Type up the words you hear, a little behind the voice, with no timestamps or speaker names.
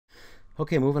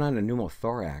Okay, moving on to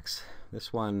pneumothorax.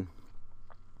 This one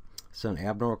is an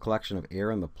abnormal collection of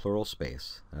air in the pleural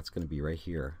space. That's going to be right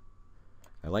here.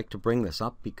 I like to bring this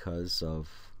up because of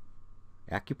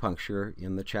acupuncture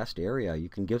in the chest area. You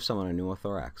can give someone a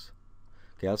pneumothorax.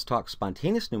 Okay, let's talk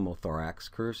spontaneous pneumothorax.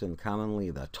 Occurs in commonly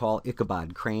the tall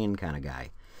Ichabod Crane kind of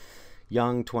guy.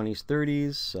 Young, 20s,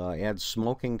 30s, add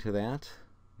smoking to that,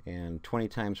 and 20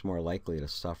 times more likely to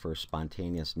suffer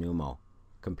spontaneous pneumo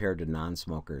compared to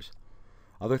non-smokers.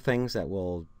 Other things that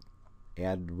will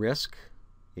add risk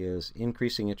is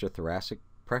increasing intrathoracic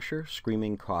pressure,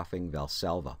 screaming, coughing,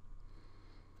 Valsalva.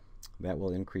 That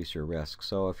will increase your risk.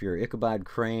 So if you're Ichabod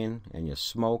Crane and you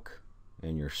smoke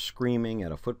and you're screaming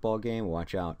at a football game,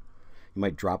 watch out. You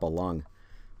might drop a lung.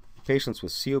 Patients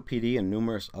with COPD and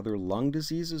numerous other lung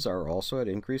diseases are also at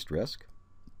increased risk,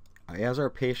 as are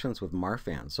patients with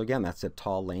Marfan. So again, that's a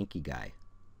tall, lanky guy.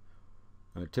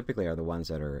 Typically are the ones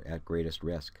that are at greatest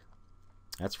risk.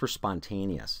 That's for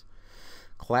spontaneous.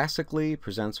 Classically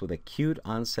presents with acute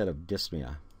onset of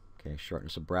dyspnea, okay,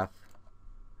 shortness of breath,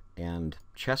 and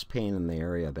chest pain in the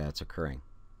area that's occurring.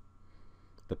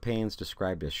 The pain is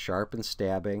described as sharp and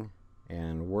stabbing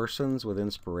and worsens with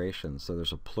inspiration, so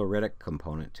there's a pleuritic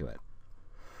component to it.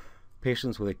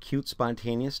 Patients with acute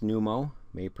spontaneous pneumo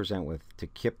may present with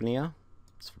tachypnea,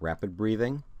 it's rapid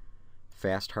breathing,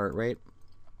 fast heart rate,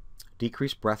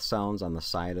 decreased breath sounds on the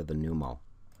side of the pneumo.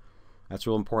 That's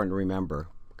real important to remember,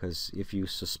 because if you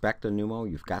suspect a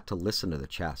pneumo, you've got to listen to the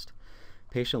chest.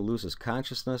 Patient loses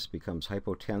consciousness, becomes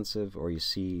hypotensive, or you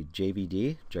see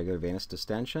JVD, jugular venous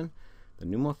distension. The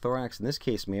pneumothorax in this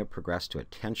case may have progressed to a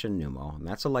tension pneumo, and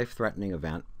that's a life-threatening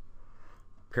event.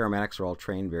 Paramedics are all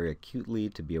trained very acutely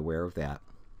to be aware of that.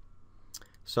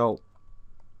 So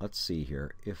let's see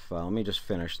here. Let me just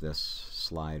finish this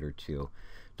slide or two.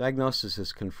 Diagnosis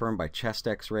is confirmed by chest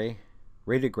x-ray.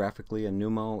 Radiographically, a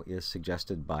pneumo is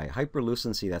suggested by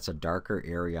hyperlucency. That's a darker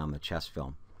area on the chest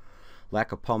film.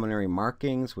 Lack of pulmonary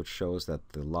markings, which shows that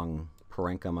the lung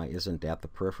parenchyma isn't at the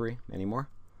periphery anymore.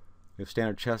 If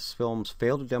standard chest films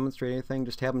fail to demonstrate anything,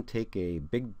 just have them take a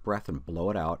big breath and blow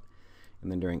it out.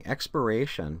 And then during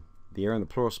expiration, the air in the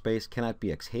pleural space cannot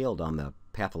be exhaled on the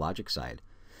pathologic side.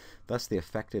 Thus, the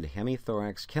affected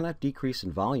hemithorax cannot decrease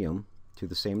in volume to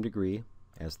the same degree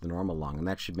as the normal lung, and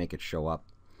that should make it show up.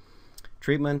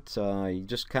 Treatment, you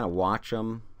just kind of watch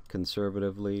them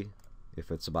conservatively if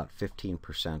it's about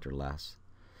 15% or less.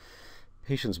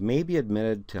 Patients may be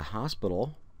admitted to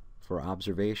hospital for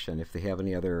observation if they have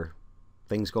any other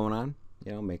things going on,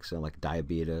 makes it like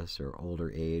diabetes or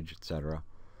older age, etc.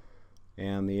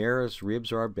 And the air is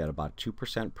reabsorbed at about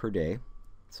 2% per day,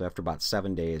 so after about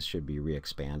 7 days should be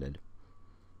re-expanded.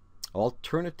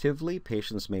 Alternatively,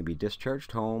 patients may be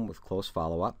discharged home with close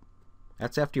follow-up.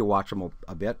 That's after you watch them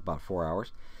a bit, about 4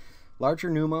 hours.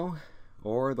 Larger pneumo,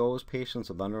 or those patients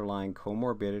with underlying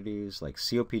comorbidities like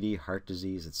COPD, heart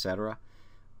disease, etc.,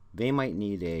 they might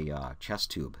need a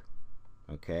chest tube,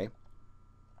 okay?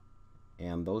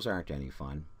 And those aren't any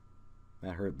fun.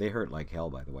 They hurt like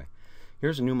hell, by the way.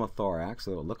 Here's a pneumothorax,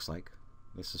 what it looks like.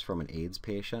 This is from an AIDS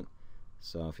patient.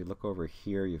 So if you look over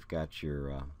here, you've got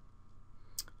your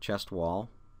chest wall.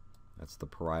 That's the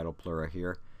parietal pleura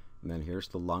here. And then here's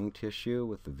the lung tissue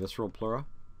with the visceral pleura.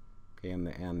 Okay,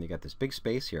 and you got this big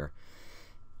space here.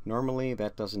 Normally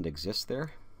that doesn't exist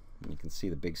there. And you can see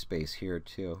the big space here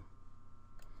too.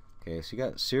 Okay, so you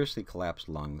got seriously collapsed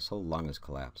lungs. The whole lung is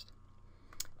collapsed.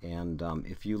 And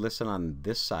if you listen on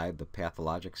this side, the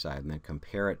pathologic side, and then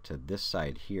compare it to this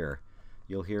side here,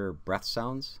 you'll hear breath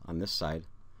sounds on this side,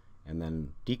 and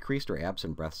then decreased or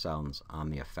absent breath sounds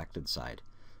on the affected side.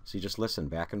 So you just listen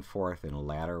back and forth in a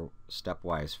ladder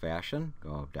stepwise fashion,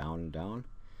 go down and down.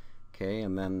 Okay,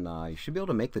 and then you should be able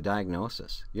to make the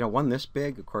diagnosis. One this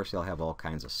big, of course, they'll have all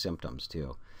kinds of symptoms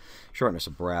too. Shortness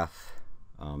of breath,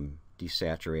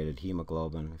 desaturated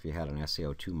hemoglobin, if you had an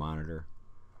SaO2 monitor.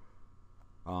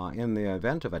 In the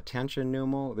event of a tension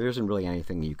pneumo, there isn't really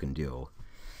anything you can do,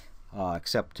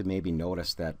 except to maybe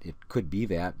notice that it could be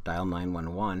that, dial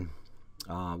 911.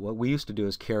 What we used to do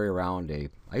is carry around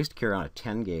I used to carry around a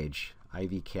 10 gauge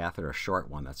IV catheter, a short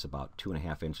one that's about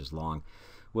 2.5 inches long,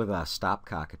 with a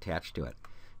stopcock attached to it.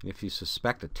 And if you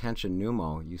suspect a tension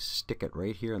pneumo, you stick it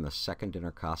right here in the second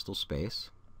intercostal space,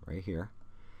 right here.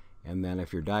 And then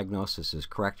if your diagnosis is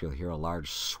correct, you'll hear a large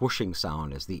swooshing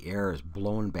sound as the air is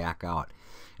blown back out.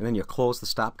 And then you close the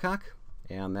stopcock,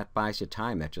 and that buys you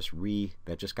time. That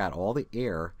just got all the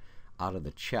air out of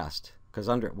the chest. Because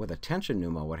with a tension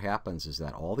pneumo, what happens is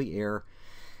that all the air,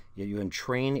 you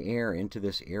entrain air into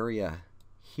this area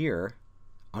here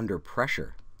under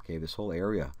pressure. Okay, this whole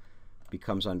area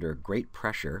becomes under great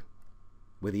pressure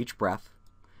with each breath,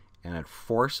 and it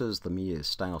forces the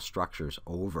mediastinal structures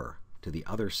over to the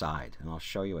other side, and I'll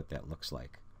show you what that looks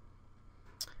like.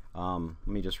 Let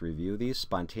me just review these.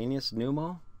 Spontaneous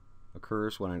pneumo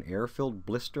occurs when an air-filled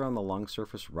blister on the lung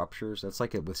surface ruptures. That's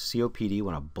like it with COPD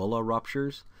when a bulla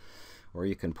ruptures, or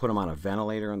you can put them on a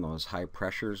ventilator and those high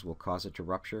pressures will cause it to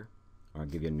rupture, or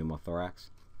give you a pneumothorax.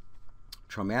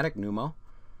 Traumatic pneumo,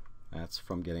 that's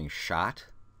from getting shot,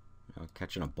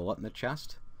 catching a bullet in the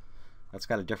chest. That's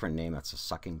got a different name. That's a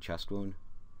sucking chest wound.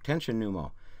 Tension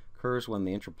pneumo occurs when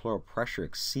the intrapleural pressure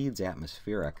exceeds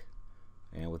atmospheric,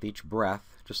 and with each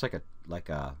breath, just like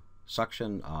a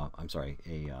suction,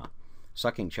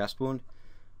 sucking chest wound,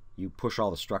 you push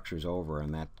all the structures over,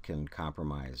 and that can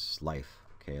compromise life.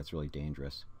 Okay, it's really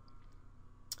dangerous.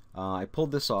 I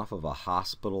pulled this off of a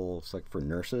hospital. It's like for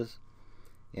nurses,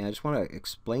 and I just want to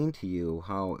explain to you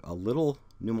how a little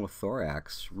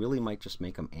pneumothorax really might just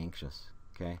make them anxious.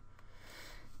 Okay,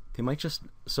 they might just.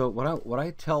 So what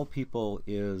I tell people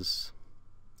is,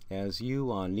 as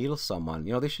you needle someone,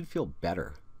 they should feel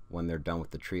better when they're done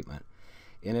with the treatment.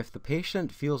 And if the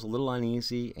patient feels a little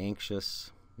uneasy, anxious,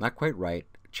 not quite right,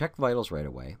 check vitals right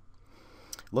away.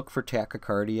 Look for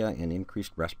tachycardia and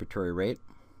increased respiratory rate.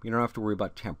 You don't have to worry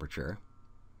about temperature.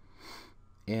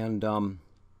 And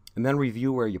then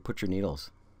review where you put your needles.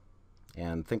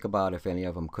 And think about if any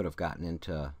of them could have gotten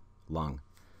into lung.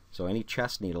 So any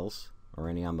chest needles or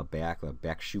any on the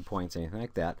back shoe points, anything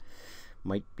like that,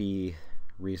 might be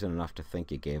reason enough to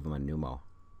think you gave them a pneumo.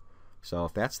 So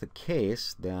if that's the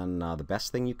case, then the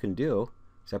best thing you can do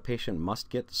is that patient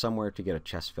must get somewhere to get a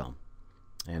chest film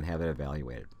and have it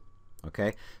evaluated.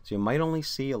 Okay, so you might only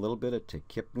see a little bit of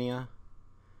tachypnea,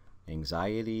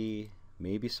 anxiety,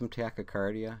 maybe some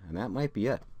tachycardia, and that might be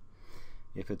it.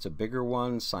 If it's a bigger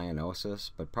one,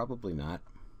 cyanosis, but probably not.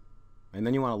 And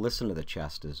then you want to listen to the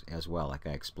chest as well, like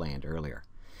I explained earlier.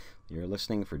 You're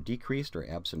listening for decreased or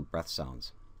absent breath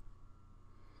sounds.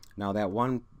 Now, that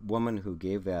one woman who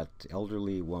gave that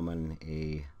elderly woman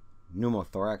a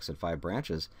pneumothorax at 5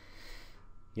 branches,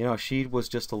 she was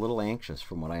just a little anxious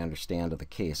from what I understand of the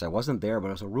case. I wasn't there, but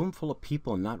it was a room full of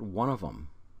people, and not one of them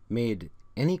made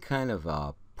any kind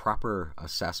of proper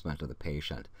assessment of the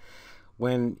patient.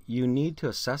 When you need to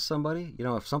assess somebody,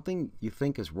 if something you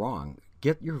think is wrong,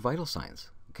 get your vital signs.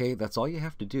 Okay, that's all you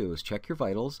have to do is check your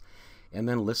vitals and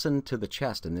then listen to the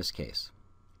chest in this case.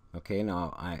 Okay,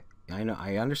 now I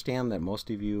understand that most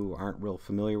of you aren't real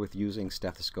familiar with using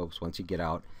stethoscopes once you get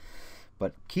out,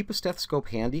 but keep a stethoscope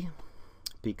handy,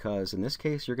 because in this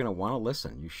case you're going to want to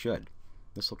listen. You should.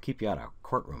 This will keep you out of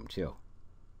courtroom too.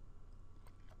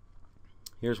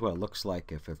 Here's what it looks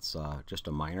like if it's just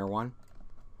a minor one,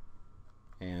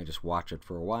 and just watch it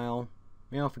for a while.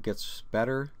 If it gets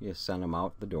better, you send them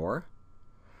out the door,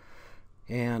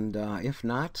 and if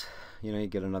not, you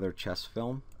get another chest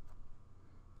film.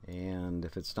 And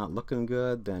if it's not looking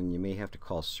good, then you may have to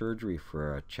call surgery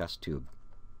for a chest tube.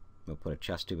 We'll put a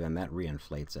chest tube in, that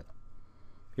reinflates it.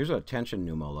 Here's what a tension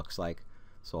pneumo looks like.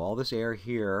 So all this air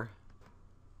here,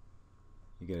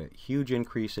 you get a huge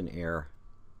increase in air,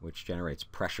 which generates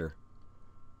pressure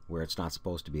where it's not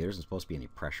supposed to be. There isn't supposed to be any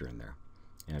pressure in there.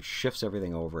 And it shifts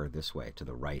everything over this way to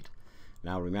the right.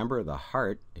 Now remember the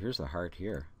heart, here's the heart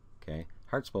here. Okay,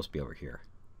 heart's supposed to be over here.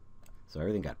 So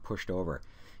everything got pushed over.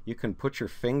 You can put your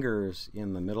fingers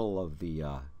in the middle of the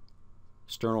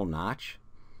sternal notch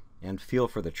and feel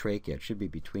for the trachea. It should be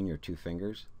between your 2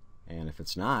 fingers. And if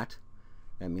it's not,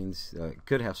 that means it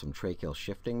could have some tracheal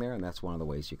shifting there, and that's one of the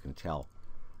ways you can tell.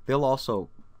 They'll also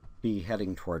be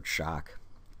heading toward shock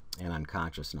and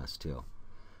unconsciousness too.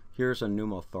 Here's a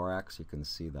pneumothorax. You can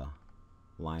see the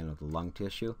line of the lung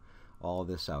tissue. All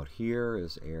this out here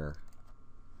is air.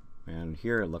 And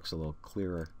here it looks a little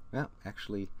clearer. Yeah,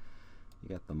 actually, you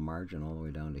got the margin all the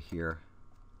way down to here.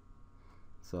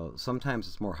 So sometimes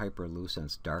it's more hyperlucent,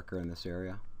 it's darker in this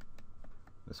area.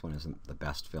 This one isn't the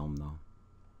best film though.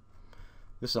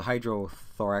 This is a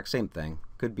hydrothorax, same thing.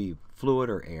 Could be fluid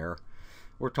or air.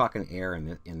 We're talking air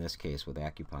in this case with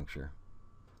acupuncture.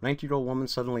 19-year-old woman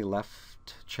suddenly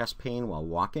left chest pain while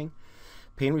walking.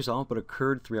 Pain resolved but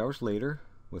occurred 3 hours later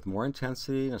with more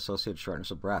intensity and associated shortness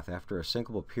of breath. After a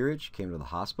syncopal period, she came to the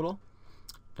hospital.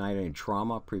 Denied any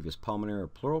trauma, previous pulmonary or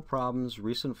pleural problems,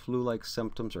 recent flu-like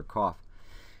symptoms, or cough.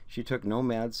 She took no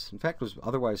meds. In fact, was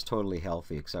otherwise totally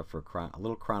healthy except for a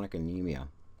little chronic anemia.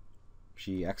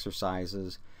 She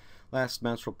exercises. Last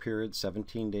menstrual period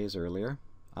 17 days earlier.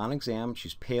 On exam,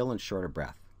 she's pale and short of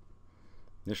breath.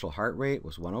 Initial heart rate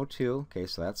was 102. Okay,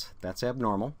 so that's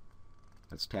abnormal.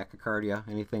 That's tachycardia,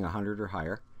 anything 100 or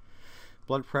higher.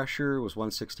 Blood pressure was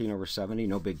 116/70,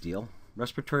 no big deal.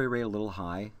 Respiratory rate a little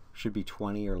high, should be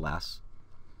 20 or less.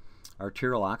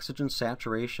 Arterial oxygen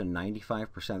saturation,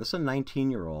 95%. This is a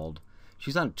 19-year-old.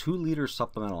 She's on 2 liters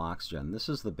supplemental oxygen. This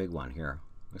is the big one here.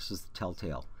 This is the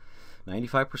telltale.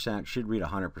 95%, should read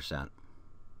 100%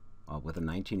 with a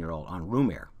 19-year-old on room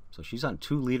air. So she's on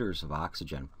 2 liters of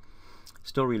oxygen.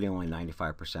 Still reading only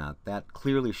 95%. That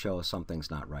clearly shows something's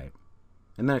not right.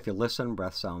 And then if you listen,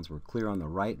 breath sounds were clear on the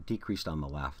right, decreased on the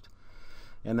left.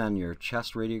 And then your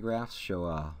chest radiographs show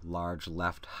a large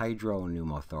left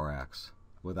hydropneumothorax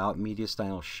without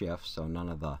mediastinal shift, so none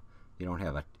of the, you don't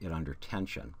have it under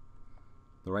tension.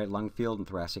 The right lung field and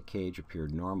thoracic cage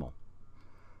appeared normal.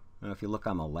 Now if you look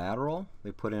on the lateral,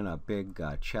 they put in a big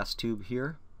chest tube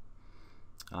here.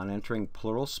 On entering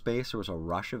pleural space, there was a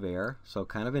rush of air, so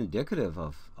kind of indicative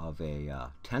of a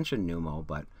tension pneumo,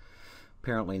 but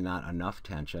apparently not enough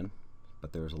tension.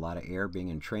 But there was a lot of air being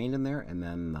entrained in there, and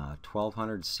then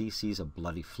 1,200 cc's of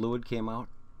bloody fluid came out.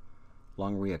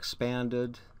 Lung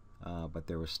re-expanded, but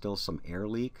there was still some air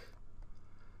leak.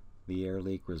 The air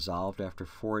leak resolved after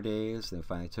 4 days. They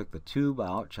finally took the tube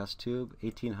out, chest tube,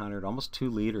 1,800, almost 2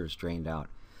 liters drained out.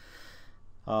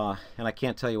 And I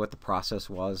can't tell you what the process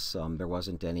was. There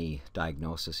wasn't any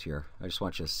diagnosis here. I just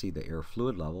want you to see the air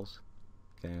fluid levels.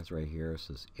 Okay, it's right here. This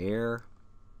is air,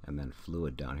 and then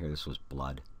fluid down here. This was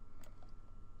blood.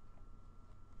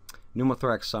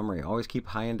 Pneumothorax summary. Always keep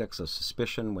high index of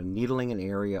suspicion when needling an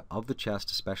area of the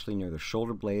chest, especially near the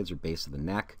shoulder blades or base of the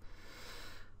neck.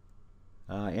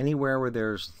 Anywhere where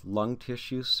there's lung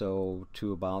tissue, so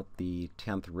to about the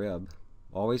 10th rib,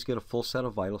 always get a full set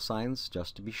of vital signs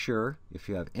just to be sure. If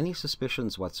you have any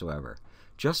suspicions whatsoever,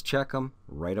 just check them,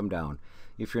 write them down.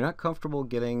 If you're not comfortable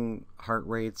getting heart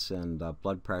rates and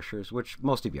blood pressures, which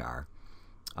most of you are,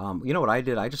 you know what I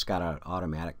did? I just got an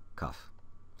automatic cuff.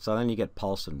 So then you get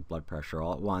pulse and blood pressure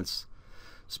all at once.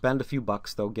 Spend a few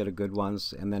bucks though, get a good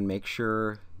ones, and then make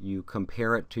sure you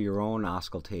compare it to your own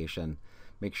auscultation.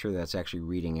 Make sure that's actually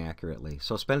reading accurately.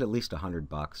 So spend at least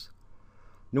 $100.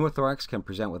 Pneumothorax can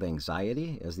present with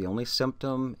anxiety as the only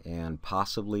symptom and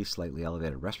possibly slightly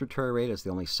elevated respiratory rate as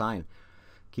the only sign.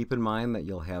 Keep in mind that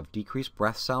you'll have decreased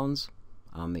breath sounds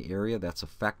on the area that's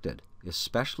affected.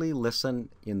 Especially listen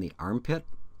in the armpit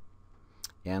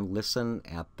and listen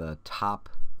at the top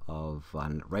of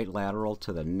right lateral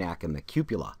to the neck and the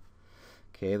cupula.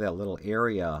 Okay, that little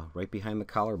area right behind the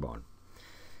collarbone.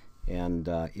 And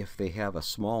if they have a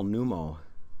small pneumo,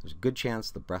 there's a good chance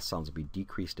the breath sounds will be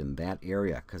decreased in that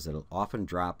area because it'll often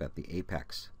drop at the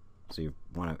apex. So you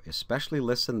want to especially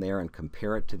listen there and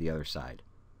compare it to the other side.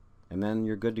 And then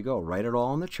you're good to go. Write it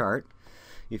all on the chart.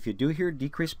 If you do hear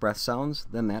decreased breath sounds,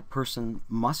 then that person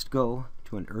must go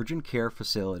to an urgent care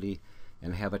facility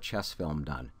and have a chest film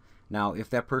done. Now, if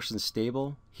that person's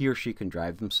stable, he or she can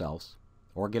drive themselves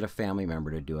or get a family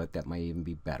member to do it. That might even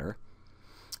be better.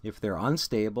 If they're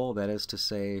unstable, that is to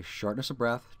say shortness of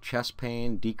breath, chest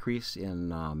pain, decrease in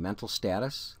mental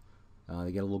status,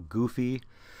 they get a little goofy,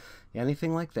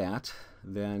 anything like that,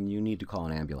 then you need to call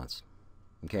an ambulance.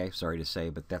 Okay, sorry to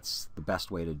say, but that's the best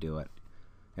way to do it.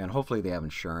 And hopefully they have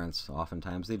insurance.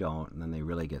 Oftentimes they don't, and then they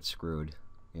really get screwed,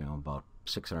 you know, about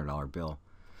 $600 bill.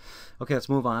 Okay, let's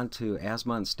move on to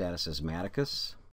asthma and status asthmaticus.